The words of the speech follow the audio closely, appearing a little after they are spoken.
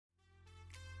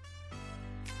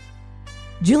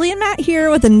Julie and Matt here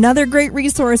with another great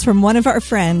resource from one of our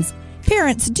friends.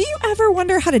 Parents, do you ever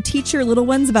wonder how to teach your little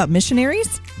ones about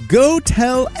missionaries? Go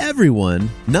Tell Everyone,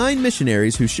 9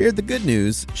 missionaries who shared the good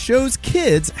news, shows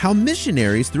kids how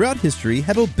missionaries throughout history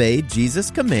have obeyed Jesus'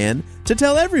 command to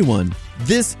tell everyone.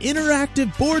 This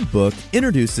interactive board book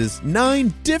introduces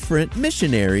 9 different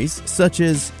missionaries, such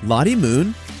as Lottie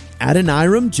Moon,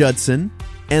 Adoniram Judson,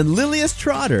 and Lilias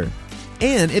Trotter.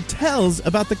 And it tells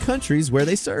about the countries where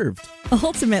they served.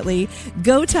 Ultimately,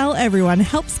 Go Tell Everyone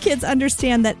helps kids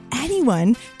understand that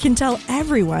anyone can tell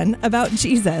everyone about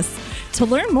Jesus. To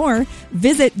learn more,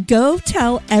 visit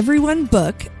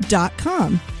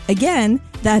gotelleveryonebook.com. Again,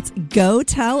 that's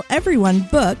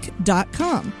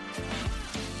gotelleveryonebook.com.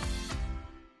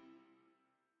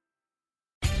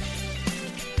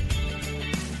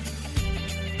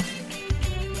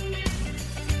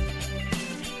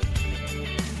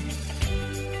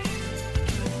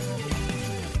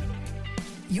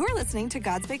 You're listening to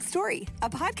God's Big Story, a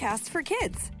podcast for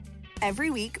kids. Every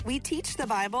week, we teach the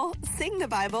Bible, sing the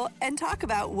Bible, and talk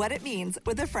about what it means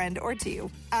with a friend or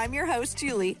two. I'm your host,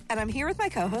 Julie, and I'm here with my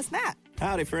co-host, Matt.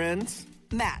 Howdy, friends.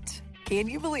 Matt, can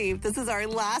you believe this is our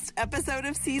last episode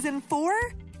of Season 4?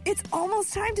 It's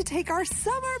almost time to take our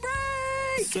summer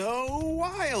break! So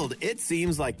wild. It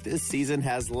seems like this season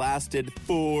has lasted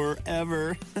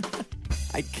forever.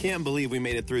 I can't believe we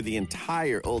made it through the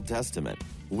entire Old Testament.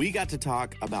 We got to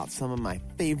talk about some of my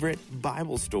favorite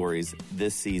Bible stories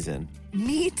this season.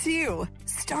 Me too.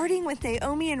 Starting with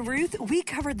Naomi and Ruth, we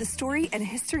covered the story and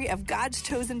history of God's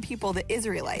chosen people, the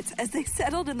Israelites, as they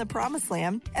settled in the Promised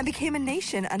Land and became a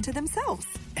nation unto themselves.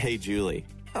 Hey, Julie.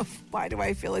 Oh, why do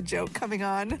I feel a joke coming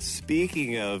on?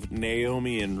 Speaking of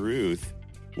Naomi and Ruth,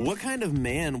 what kind of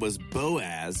man was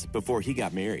Boaz before he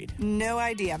got married? No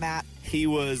idea, Matt. He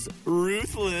was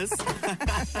ruthless.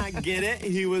 Get it?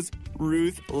 He was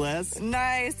ruthless.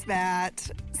 Nice,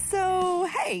 Matt. So,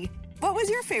 hey, what was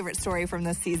your favorite story from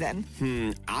this season?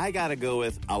 I gotta go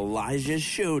with Elijah's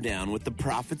showdown with the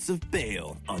prophets of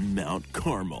Baal on Mount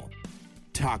Carmel.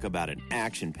 Talk about an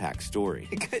action-packed story.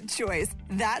 Good choice.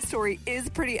 That story is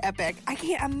pretty epic. I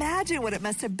can't imagine what it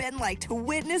must have been like to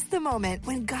witness the moment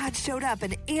when God showed up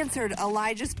and answered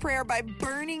Elijah's prayer by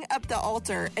burning up the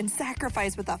altar and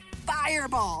sacrifice with a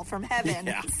fireball from heaven.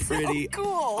 Yeah, so pretty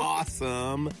cool.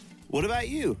 Awesome. What about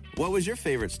you? What was your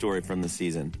favorite story from the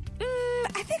season?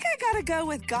 I think I gotta go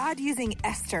with God using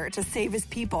Esther to save his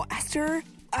people. Esther,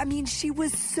 she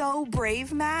was so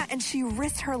brave, Matt, and she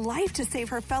risked her life to save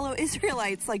her fellow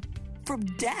Israelites, from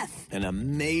death. An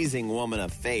amazing woman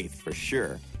of faith, for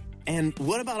sure. And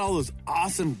what about all those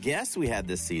awesome guests we had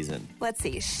this season? Let's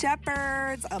see,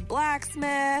 shepherds, a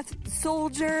blacksmith,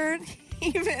 soldier,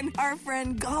 even our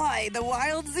friend Guy, the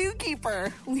wild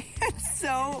zookeeper. We had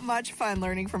so much fun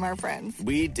learning from our friends.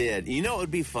 We did. You know what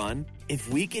would be fun? If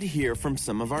we could hear from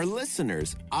some of our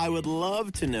listeners. I would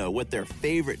love to know what their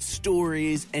favorite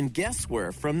stories and guests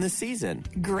were from the season.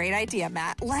 Great idea,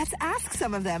 Matt. Let's ask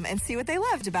some of them and see what they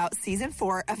loved about Season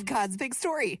 4 of God's Big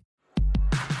Story.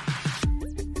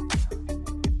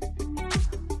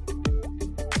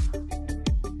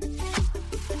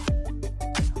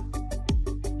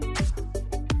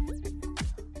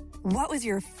 What was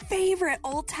your favorite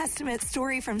Old Testament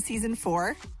story from Season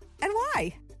 4 and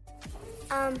why?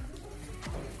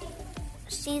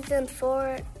 Season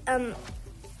 4,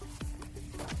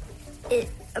 is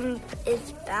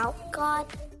about God.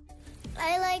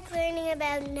 I like learning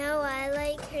about Noah. I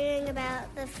like hearing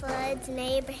about the floods and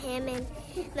Abraham and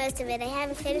most of it. I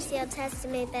haven't finished the Old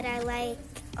Testament, but I like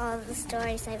all the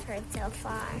stories I've heard so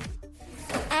far.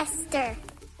 Esther.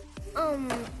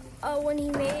 When he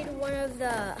made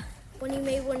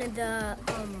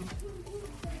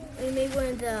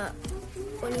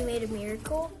a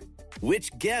miracle.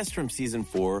 Which guest from Season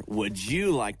 4 would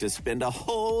you like to spend a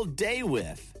whole day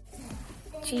with?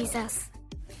 Jesus.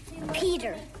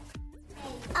 Peter.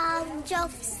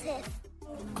 Joseph.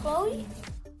 Chloe.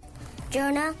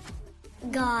 Jonah.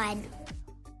 God.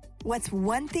 What's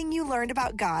one thing you learned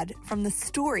about God from the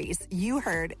stories you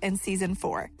heard in Season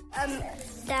 4?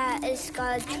 That is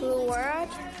God's true word.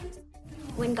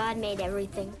 When God made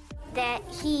everything. That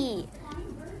he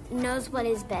knows what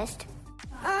is best.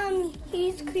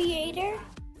 He's creator.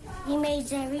 He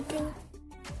made everything.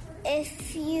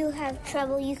 If you have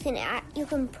trouble, you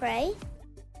can pray.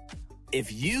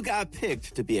 If you got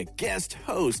picked to be a guest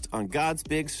host on God's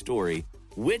Big Story,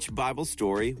 which Bible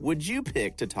story would you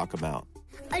pick to talk about?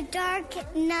 A dark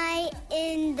night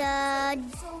in the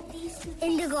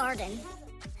garden.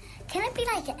 Can it be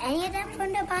like any of them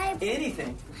from the Bible?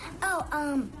 Anything.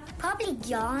 Probably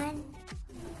John,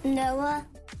 Noah.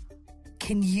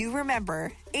 Can you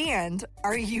remember, and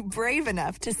are you brave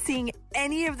enough to sing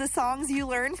any of the songs you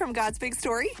learned from God's Big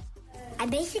Story? I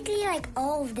basically like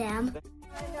all of them.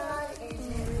 God is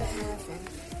in the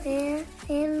heaven.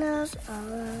 He knows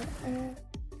all.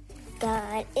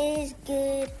 God is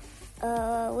good,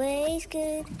 always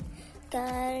good.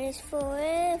 God is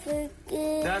forever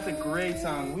good. That's a great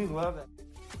song. We love it.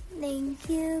 Thank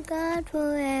you, God,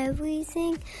 for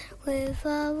everything. With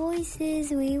our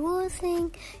voices we will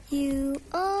sing. You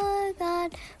are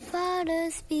God, Father,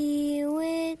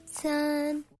 Spirit,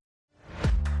 Son.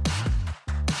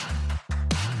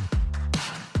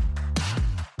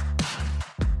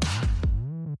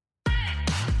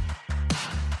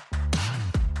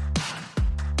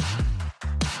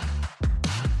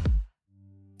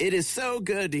 It is so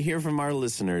good to hear from our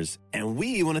listeners, and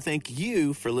we want to thank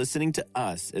you for listening to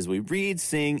us as we read,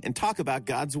 sing, and talk about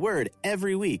God's Word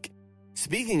every week.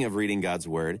 Speaking of reading God's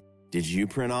Word, did you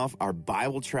print off our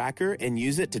Bible tracker and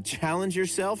use it to challenge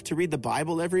yourself to read the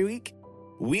Bible every week?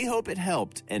 We hope it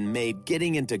helped and made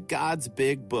getting into God's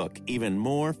big book even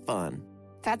more fun.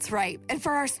 That's right. And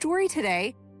for our story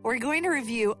today, we're going to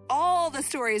review all the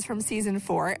stories from Season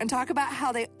 4 and talk about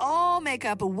how they all make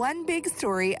up one big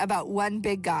story about one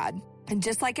big God. And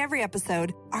just like every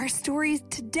episode, our stories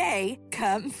today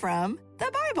come from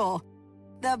the Bible.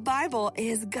 The Bible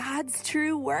is God's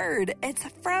true word. It's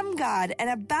from God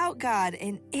and about God,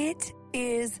 and it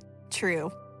is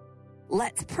true.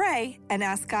 Let's pray and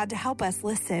ask God to help us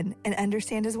listen and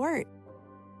understand His word.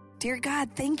 Dear God,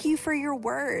 thank you for your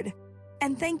word.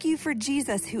 And thank you for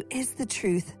Jesus, who is the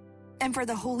truth, and for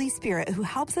the Holy Spirit, who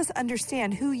helps us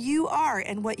understand who you are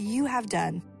and what you have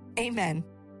done. Amen.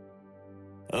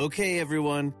 Okay,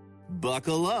 everyone,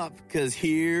 buckle up, because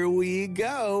here we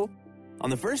go. On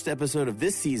the first episode of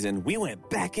this season, we went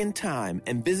back in time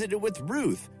and visited with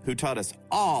Ruth, who taught us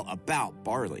all about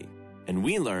barley. And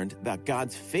we learned about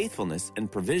God's faithfulness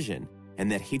and provision,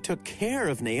 and that He took care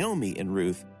of Naomi and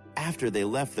Ruth after they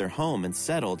left their home and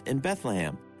settled in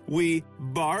Bethlehem. We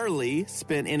barely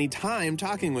spent any time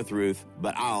talking with Ruth,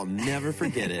 but I'll never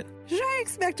forget it. Should I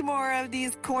expect more of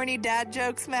these corny dad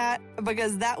jokes, Matt?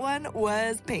 Because that one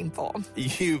was painful.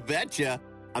 You betcha.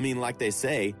 I mean, like they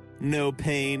say, no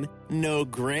pain, no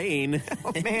grain.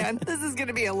 Oh, man, this is going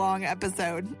to be a long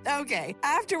episode. Okay,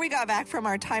 after we got back from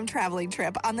our time traveling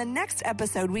trip, on the next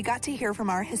episode, we got to hear from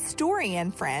our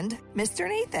historian friend, Mr.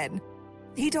 Nathan.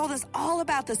 He told us all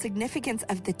about the significance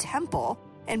of the temple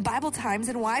and Bible times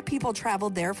and why people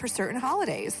traveled there for certain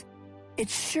holidays. It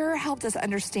sure helped us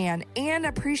understand and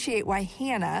appreciate why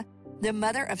Hannah, the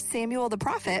mother of Samuel the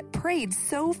prophet, prayed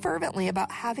so fervently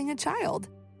about having a child.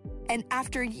 And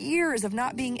after years of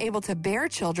not being able to bear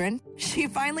children, she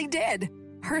finally did.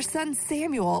 Her son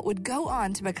Samuel would go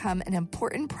on to become an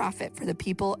important prophet for the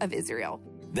people of Israel.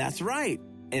 That's right.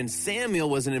 And Samuel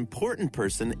was an important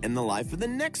person in the life of the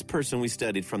next person we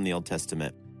studied from the Old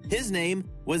Testament. His name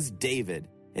was David,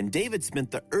 and David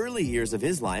spent the early years of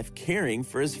his life caring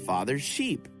for his father's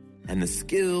sheep. And the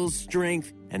skills,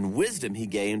 strength, and wisdom he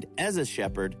gained as a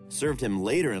shepherd served him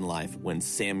later in life when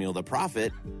Samuel the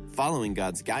prophet, following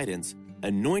God's guidance,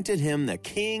 anointed him the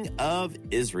king of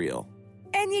Israel.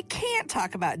 And you can't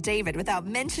talk about David without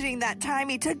mentioning that time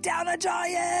he took down a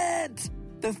giant.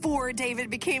 Before David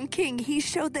became king, he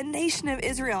showed the nation of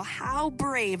Israel how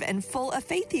brave and full of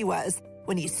faith he was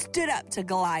when he stood up to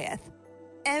Goliath.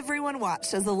 Everyone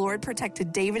watched as the Lord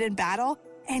protected David in battle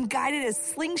and guided his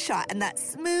slingshot and that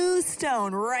smooth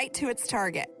stone right to its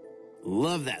target.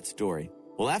 Love that story.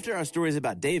 Well, after our stories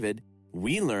about David,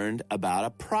 we learned about a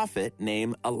prophet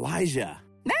named Elijah.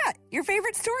 Matt, your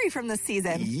favorite story from this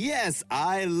season. Yes,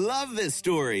 I love this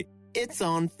story. It's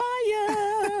on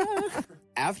fire.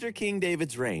 After King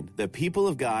David's reign, the people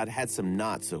of God had some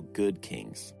not so good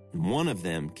kings. One of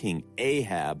them, King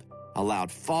Ahab,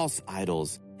 allowed false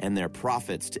idols and their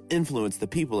prophets to influence the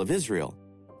people of Israel.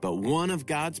 But one of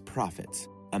God's prophets,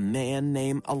 a man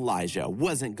named Elijah,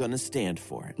 wasn't going to stand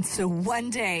for it. So one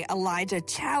day, Elijah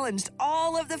challenged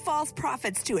all of the false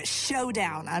prophets to a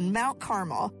showdown on Mount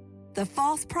Carmel. The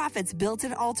false prophets built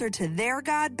an altar to their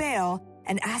god Baal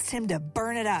and asked him to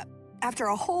burn it up. After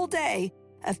a whole day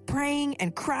of praying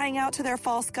and crying out to their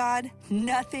false god,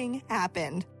 nothing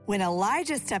happened. When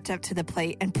Elijah stepped up to the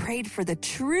plate and prayed for the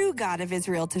true God of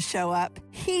Israel to show up,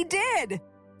 he did.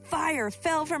 Fire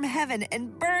fell from heaven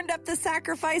and burned up the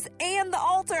sacrifice and the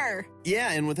altar.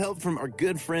 Yeah, and with help from our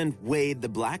good friend Wade the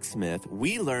blacksmith,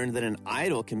 we learned that an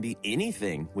idol can be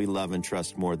anything we love and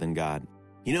trust more than God.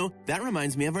 You know, that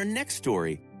reminds me of our next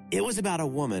story. It was about a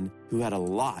woman who had a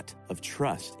lot of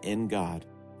trust in God.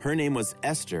 Her name was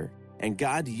Esther, and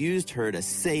God used her to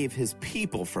save his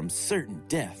people from certain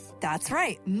death. That's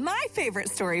right, my favorite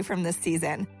story from this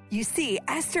season. You see,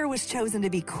 Esther was chosen to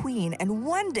be queen, and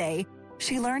one day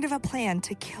she learned of a plan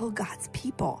to kill God's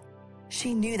people.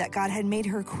 She knew that God had made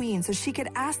her queen so she could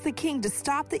ask the king to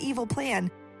stop the evil plan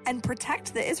and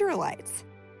protect the Israelites.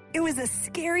 It was a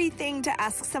scary thing to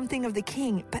ask something of the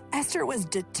king, but Esther was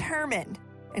determined,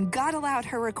 and God allowed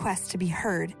her request to be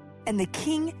heard, and the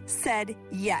king said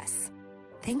yes.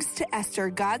 Thanks to Esther,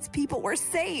 God's people were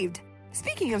saved.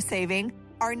 Speaking of saving,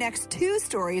 our next two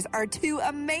stories are two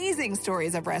amazing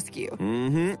stories of rescue.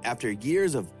 After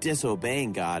years of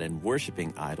disobeying God and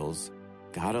worshiping idols,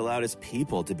 God allowed his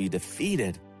people to be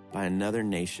defeated by another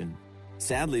nation.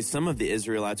 Sadly, some of the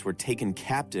Israelites were taken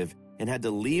captive and had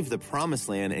to leave the promised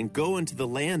land and go into the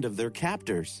land of their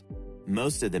captors.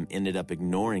 Most of them ended up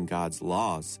ignoring God's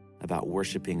laws about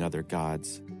worshiping other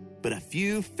gods. But a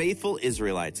few faithful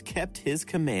Israelites kept his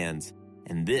commands,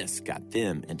 and this got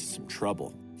them into some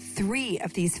trouble. 3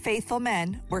 of these faithful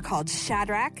men were called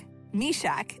Shadrach,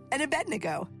 Meshach, and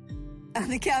Abednego. On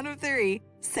the count of 3,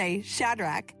 say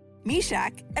Shadrach,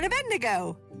 Meshach, and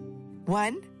Abednego.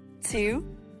 1,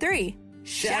 2, 3.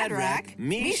 Shadrach,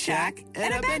 Meshach,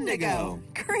 and Abednego.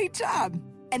 Great job.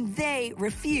 And they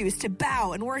refused to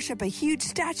bow and worship a huge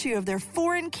statue of their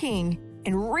foreign king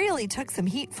and really took some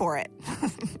heat for it.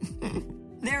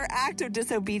 Their act of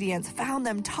disobedience found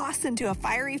them tossed into a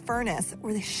fiery furnace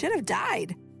where they should have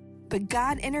died. But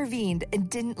God intervened and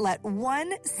didn't let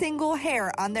one single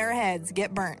hair on their heads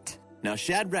get burnt. Now,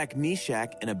 Shadrach,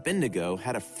 Meshach, and Abednego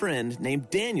had a friend named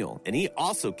Daniel, and he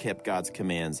also kept God's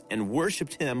commands and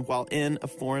worshiped him while in a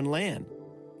foreign land.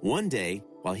 One day,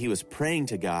 while he was praying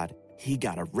to God, he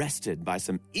got arrested by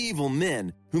some evil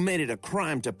men who made it a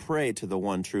crime to pray to the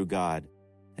one true God.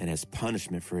 And as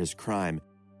punishment for his crime,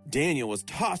 Daniel was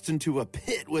tossed into a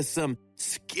pit with some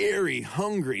scary,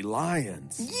 hungry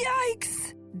lions.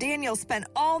 Yikes! Daniel spent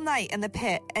all night in the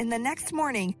pit, and the next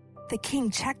morning, the king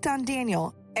checked on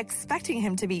Daniel, expecting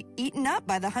him to be eaten up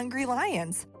by the hungry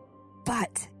lions.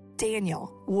 But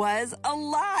Daniel was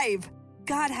alive.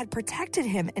 God had protected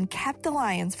him and kept the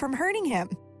lions from hurting him.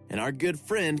 And our good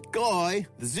friend, Goy,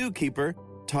 the zookeeper,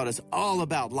 taught us all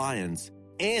about lions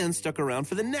and stuck around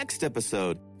for the next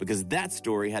episode because that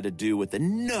story had to do with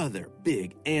another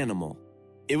big animal.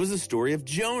 It was the story of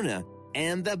Jonah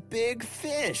and the big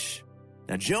fish.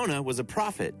 Now, Jonah was a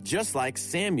prophet, just like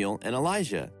Samuel and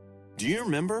Elijah. Do you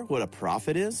remember what a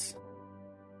prophet is?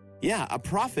 Yeah, a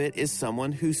prophet is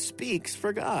someone who speaks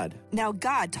for God. Now,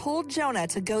 God told Jonah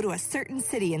to go to a certain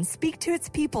city and speak to its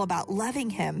people about loving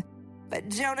him. But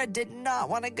Jonah did not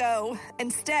want to go.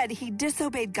 Instead, he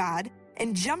disobeyed God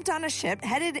and jumped on a ship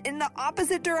headed in the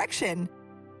opposite direction.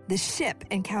 The ship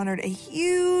encountered a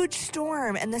huge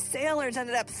storm, and the sailors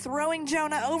ended up throwing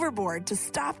Jonah overboard to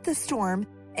stop the storm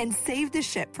and save the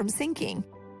ship from sinking.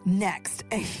 Next,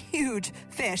 a huge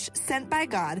fish sent by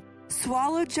God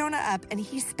swallowed Jonah up, and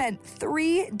he spent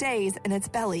 3 days in its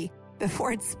belly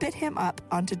before it spit him up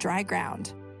onto dry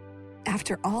ground.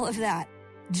 After all of that,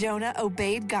 Jonah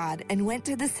obeyed God and went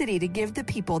to the city to give the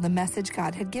people the message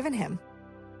God had given him.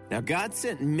 Now, God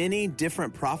sent many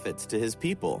different prophets to his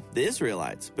people, the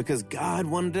Israelites, because God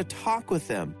wanted to talk with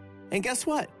them. And guess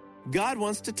what? God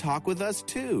wants to talk with us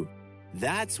too.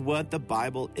 That's what the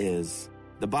Bible is.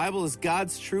 The Bible is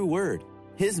God's true word,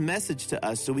 his message to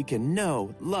us so we can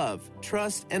know, love,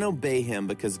 trust, and obey him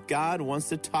because God wants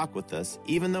to talk with us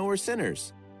even though we're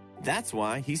sinners. That's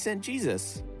why he sent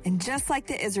Jesus. And just like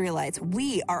the Israelites,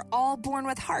 we are all born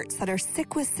with hearts that are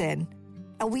sick with sin.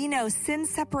 And we know sin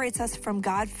separates us from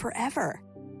God forever.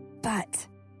 But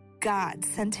God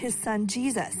sent his son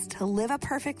Jesus to live a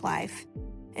perfect life.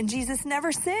 And Jesus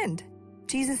never sinned.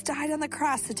 Jesus died on the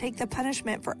cross to take the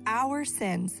punishment for our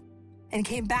sins and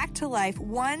came back to life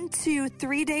 1, 2,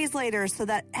 3 days later so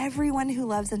that everyone who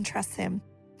loves and trusts him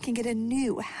can get a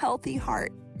new, healthy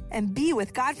heart and be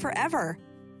with God forever.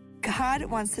 God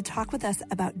wants to talk with us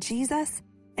about Jesus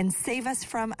and save us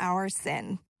from our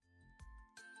sin.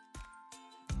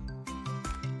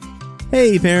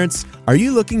 Hey parents, are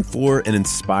you looking for an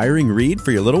inspiring read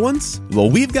for your little ones? Well,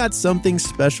 we've got something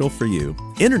special for you.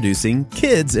 Introducing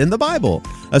Kids in the Bible,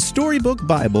 a storybook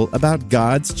Bible about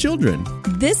God's children.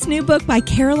 This new book by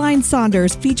Caroline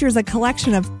Saunders features a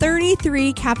collection of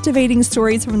 33 captivating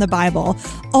stories from the Bible,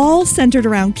 all centered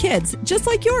around kids, just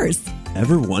like yours.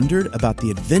 Ever wondered about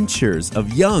the adventures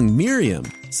of young Miriam,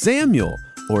 Samuel,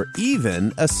 or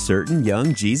even a certain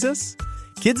young Jesus?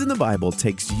 Kids in the Bible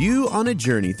takes you on a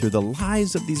journey through the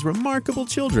lives of these remarkable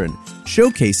children,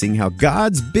 showcasing how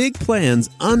God's big plans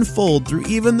unfold through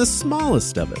even the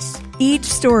smallest of us. Each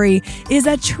story is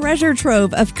a treasure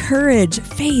trove of courage,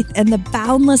 faith, and the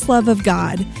boundless love of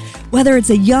God. Whether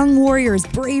it's a young warrior's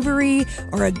bravery,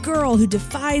 or a girl who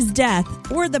defies death,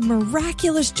 or the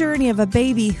miraculous journey of a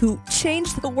baby who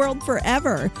changed the world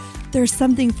forever, there's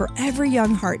something for every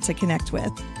young heart to connect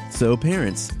with. So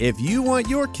parents, if you want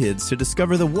your kids to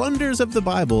discover the wonders of the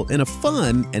Bible in a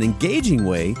fun and engaging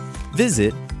way,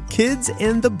 visit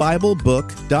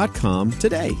kidsandthebiblebook.com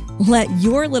today. Let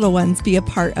your little ones be a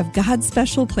part of God's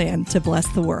special plan to bless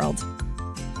the world.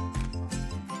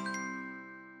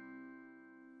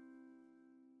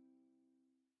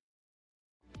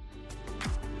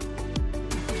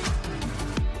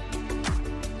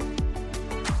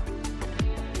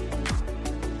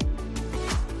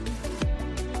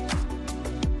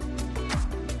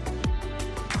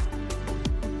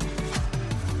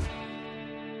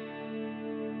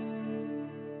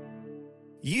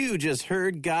 You just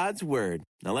heard God's Word.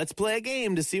 Now let's play a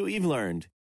game to see what you've learned.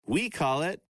 We call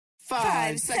it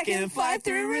 5-Second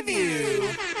Fly-Through Review.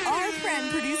 Our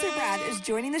friend, producer Brad, is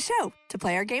joining the show to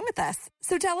play our game with us.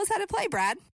 So tell us how to play,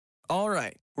 Brad. All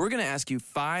right. We're going to ask you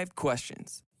 5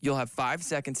 questions. You'll have 5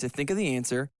 seconds to think of the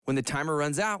answer. When the timer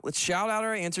runs out, let's shout out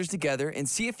our answers together and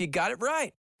see if you got it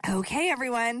right. Okay,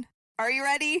 everyone. Are you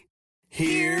ready?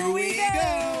 Here we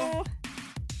go.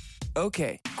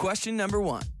 Okay, question number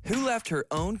 1. Who left her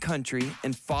own country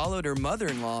and followed her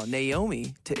mother-in-law,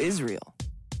 Naomi, to Israel?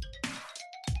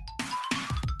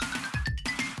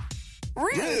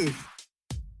 Ruth.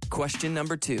 Question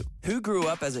number 2. Who grew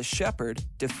up as a shepherd,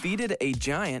 defeated a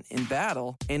giant in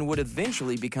battle, and would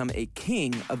eventually become a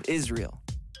king of Israel?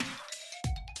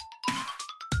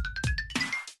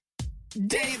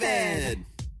 David.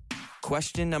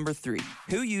 Question number 3.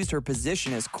 Who used her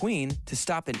position as queen to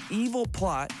stop an evil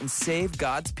plot and save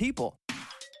God's people?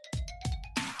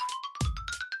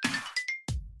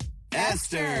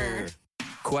 Esther.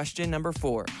 Question number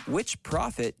 4. Which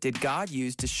prophet did God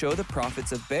use to show the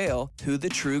prophets of Baal who the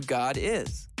true God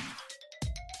is?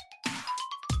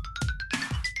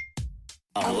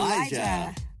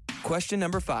 Elijah. Question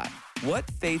number 5. What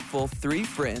faithful 3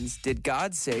 friends did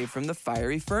God save from the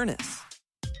fiery furnace?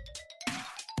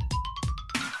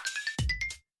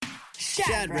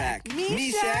 Shadrach,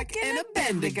 Meshach, and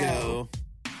Abednego.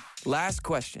 Last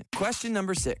question. Question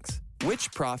number 6.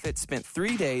 Which prophet spent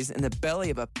 3 days in the belly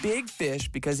of a big fish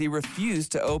because he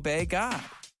refused to obey God?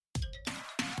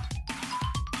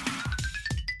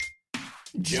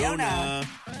 Jonah.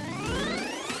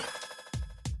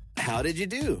 How did you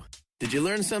do? Did you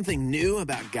learn something new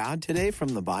about God today from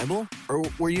the Bible? Or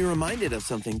were you reminded of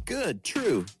something good,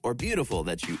 true, or beautiful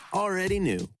that you already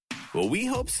knew? Well, we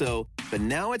hope so, but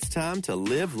now it's time to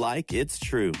live like it's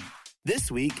true.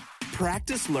 This week,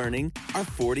 practice learning our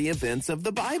 40 events of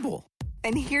the Bible.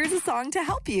 And here's a song to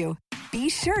help you. Be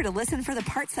sure to listen for the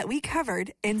parts that we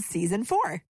covered in Season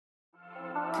 4.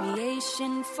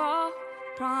 Creation, fall,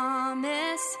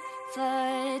 promise,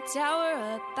 flood, Tower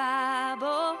of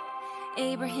Babel,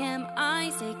 Abraham,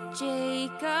 Isaac,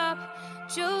 Jacob,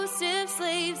 Joseph,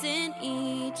 slaves in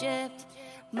Egypt,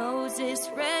 Moses,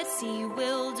 Red Sea,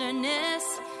 wilderness,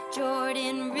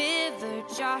 Jordan River,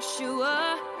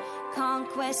 Joshua,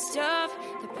 conquest of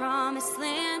the promised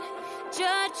land,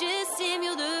 Judges,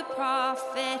 Samuel the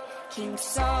prophet, King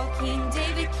Saul, King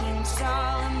David, King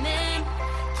Solomon,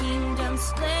 kingdom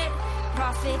split,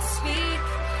 prophets speak,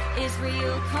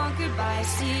 Israel conquered by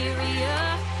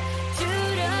Assyria,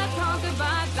 Judah conquered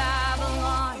by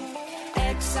Babylon,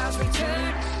 exiles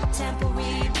return, temple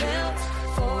rebuilt,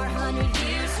 400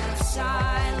 years of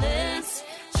silence,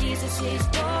 Jesus is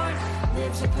born,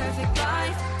 lives a perfect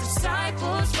life,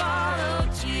 disciples follow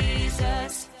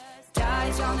Jesus,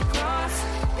 dies on the cross,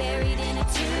 buried in a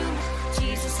tomb,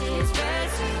 Jesus is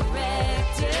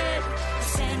resurrected,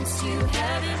 ascends to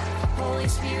heaven, Holy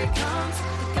Spirit comes,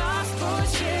 the gospel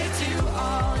is shared to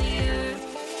all the earth,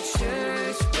 the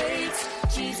church waits,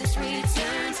 Jesus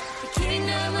returns, the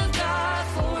kingdom of God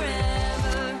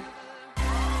forever.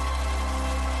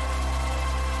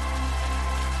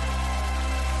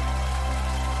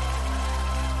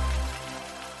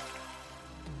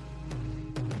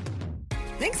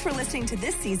 Thanks for listening to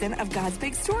this season of God's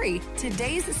Big Story.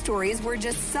 Today's stories were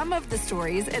just some of the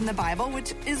stories in the Bible,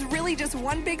 which is really just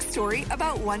one big story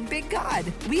about one big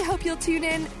God. We hope you'll tune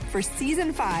in for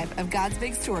Season 5 of God's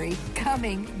Big Story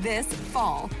coming this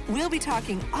fall. We'll be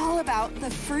talking all about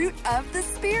the fruit of the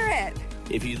Spirit.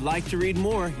 If you'd like to read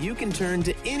more, you can turn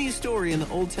to any story in the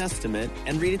Old Testament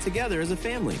and read it together as a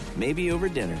family, maybe over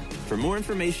dinner. For more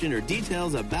information or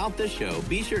details about the show,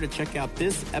 be sure to check out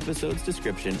this episode's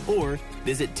description or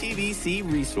visit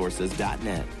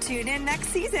tvcresources.net. Tune in next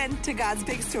season to God's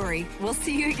Big Story. We'll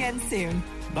see you again soon.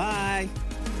 Bye.